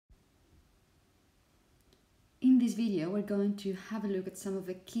this video, we're going to have a look at some of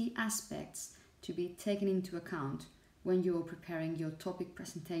the key aspects to be taken into account when you're preparing your topic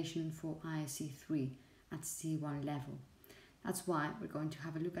presentation for ISE III at C1 level. That's why we're going to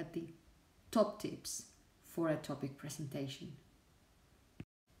have a look at the top tips for a topic presentation.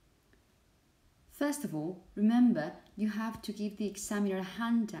 First of all, remember you have to give the examiner a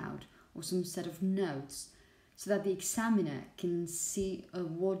handout or some set of notes so that the examiner can see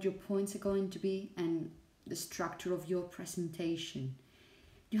what your points are going to be and the structure of your presentation.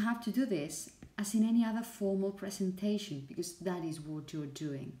 You have to do this as in any other formal presentation because that is what you're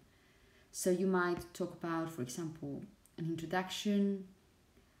doing. So you might talk about, for example, an introduction,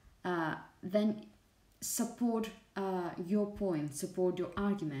 then support your point, support your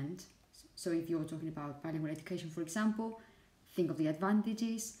argument. So if you're talking about bilingual education, for example, think of the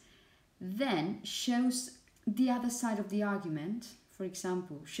advantages, then shows the other side of the argument, for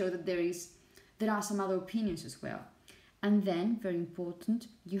example, show that there are some other opinions as well. And then, very important,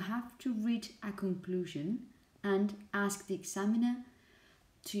 you have to reach a conclusion and ask the examiner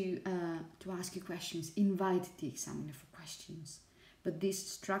to ask you questions, invite the examiner for questions. But this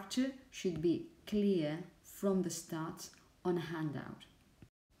structure should be clear from the start on a handout.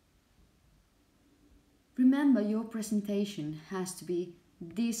 Remember, your presentation has to be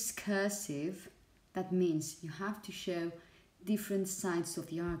discursive. That means you have to show different sides of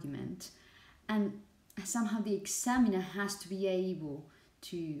the argument, and somehow the examiner has to be able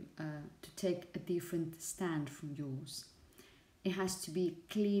to take a different stand from yours. It has to be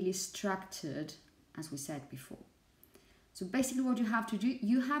clearly structured, as we said before. So basically what you have to do,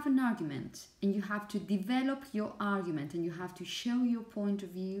 you have an argument and you have to develop your argument and you have to show your point of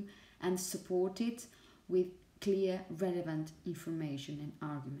view and support it with clear, relevant information and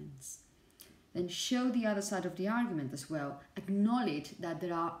arguments. Then show the other side of the argument as well. Acknowledge that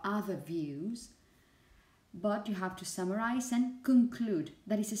there are other views, but you have to summarize and conclude.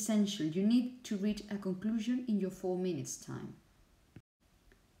 That is essential. You need to reach a conclusion in your 4 minutes time.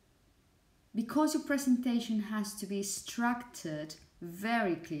 Because your presentation has to be structured,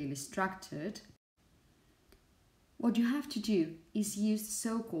 very clearly structured, what you have to do is use the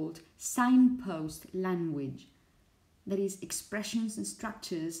so-called signpost language. That is, expressions and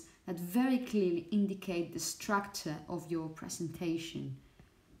structures that very clearly indicate the structure of your presentation.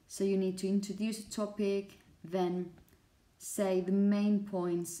 So you need to introduce a topic, then say the main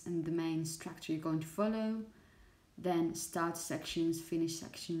points and the main structure you're going to follow, then start sections, finish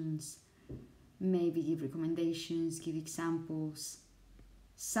sections, maybe give recommendations, give examples,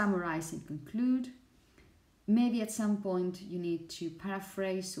 summarize and conclude. Maybe at some point you need to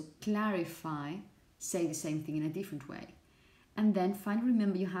paraphrase or clarify, say the same thing in a different way. And then finally,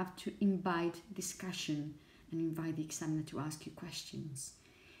 remember, you have to invite discussion and invite the examiner to ask you questions.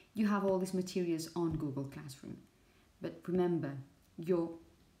 You have all these materials on Google Classroom. But remember, your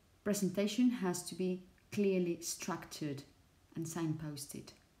presentation has to be clearly structured and signposted.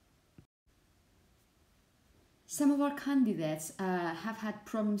 Some of our candidates have had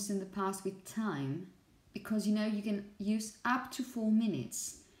problems in the past with time because, you know, you can use up to 4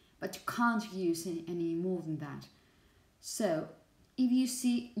 minutes, but you can't use any more than that. So if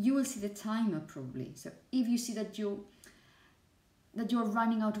you will see the timer probably. So if you see that you're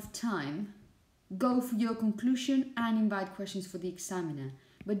running out of time, go for your conclusion and invite questions for the examiner.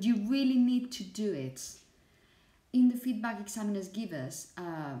 But you really need to do it. In the feedback examiners give us,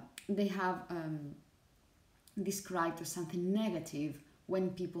 they have described as something negative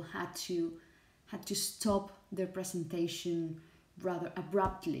when people had to stop their presentation rather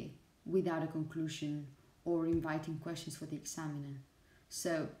abruptly without a conclusion or inviting questions for the examiner.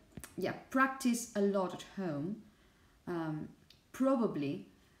 So yeah, practice a lot at home. Probably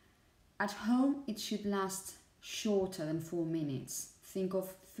at home it should last shorter than 4 minutes. Think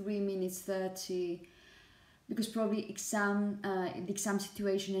of 3 minutes 30, because probably the exam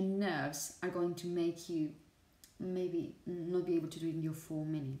situation and nerves are going to make you maybe not be able to do it in your 4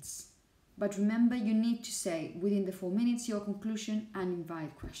 minutes. But remember, you need to say within the 4 minutes your conclusion and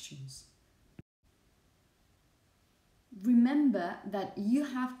invite questions. Remember that you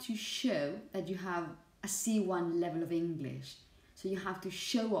have to show that you have a C1 level of English. So you have to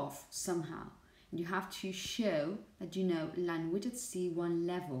show off somehow. You have to show that you know language at C1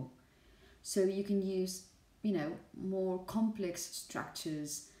 level. So you can use, you know, more complex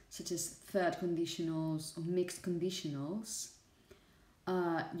structures such as third conditionals or mixed conditionals.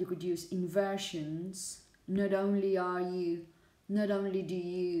 You could use inversions, not only are you, not only do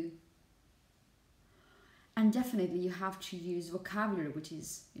you. And definitely you have to use vocabulary which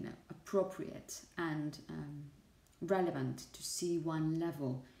is, you know, appropriate and relevant to C1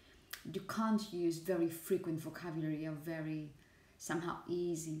 level. you can't use very frequent vocabulary or very somehow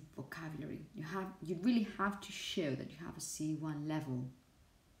easy vocabulary. You really have to show that you have a C1 level.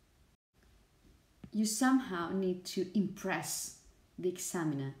 You somehow need to impress the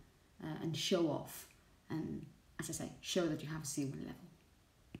examiner and show off, and as I say, show that you have a C1 level.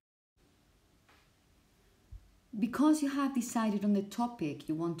 Because you have decided on the topic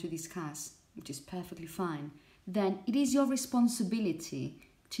you want to discuss, which is perfectly fine, then it is your responsibility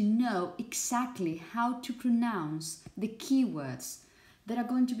to know exactly how to pronounce the keywords. There are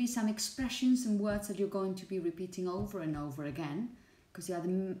going to be some expressions and words that you're going to be repeating over and over again, because they are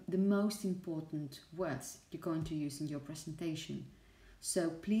the most important words you're going to use in your presentation. So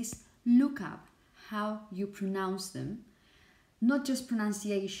please look up how you pronounce them, not just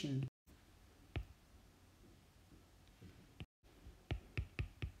pronunciation.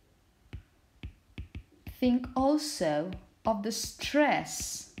 Think also of the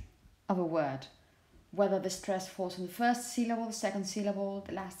stress of a word, whether the stress falls on the first syllable, the second syllable,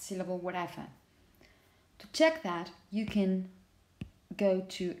 the last syllable, whatever. To check that, you can go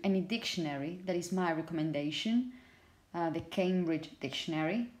to any dictionary. That is my recommendation, the Cambridge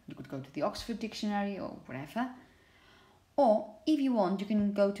Dictionary. You could go to the Oxford Dictionary or whatever. Or if you want, you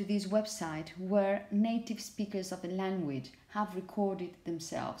can go to this website where native speakers of the language have recorded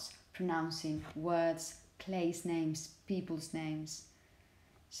themselves pronouncing words, place names, people's names.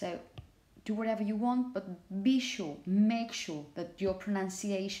 So do whatever you want, but make sure that your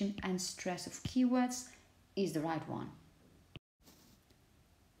pronunciation and stress of keywords is the right one.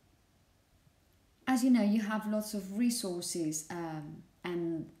 As you know, you have lots of resources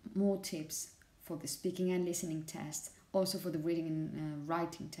and more tips for the speaking and listening test, also for the reading and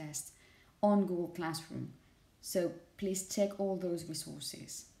writing test on Google Classroom. So please check all those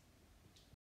resources.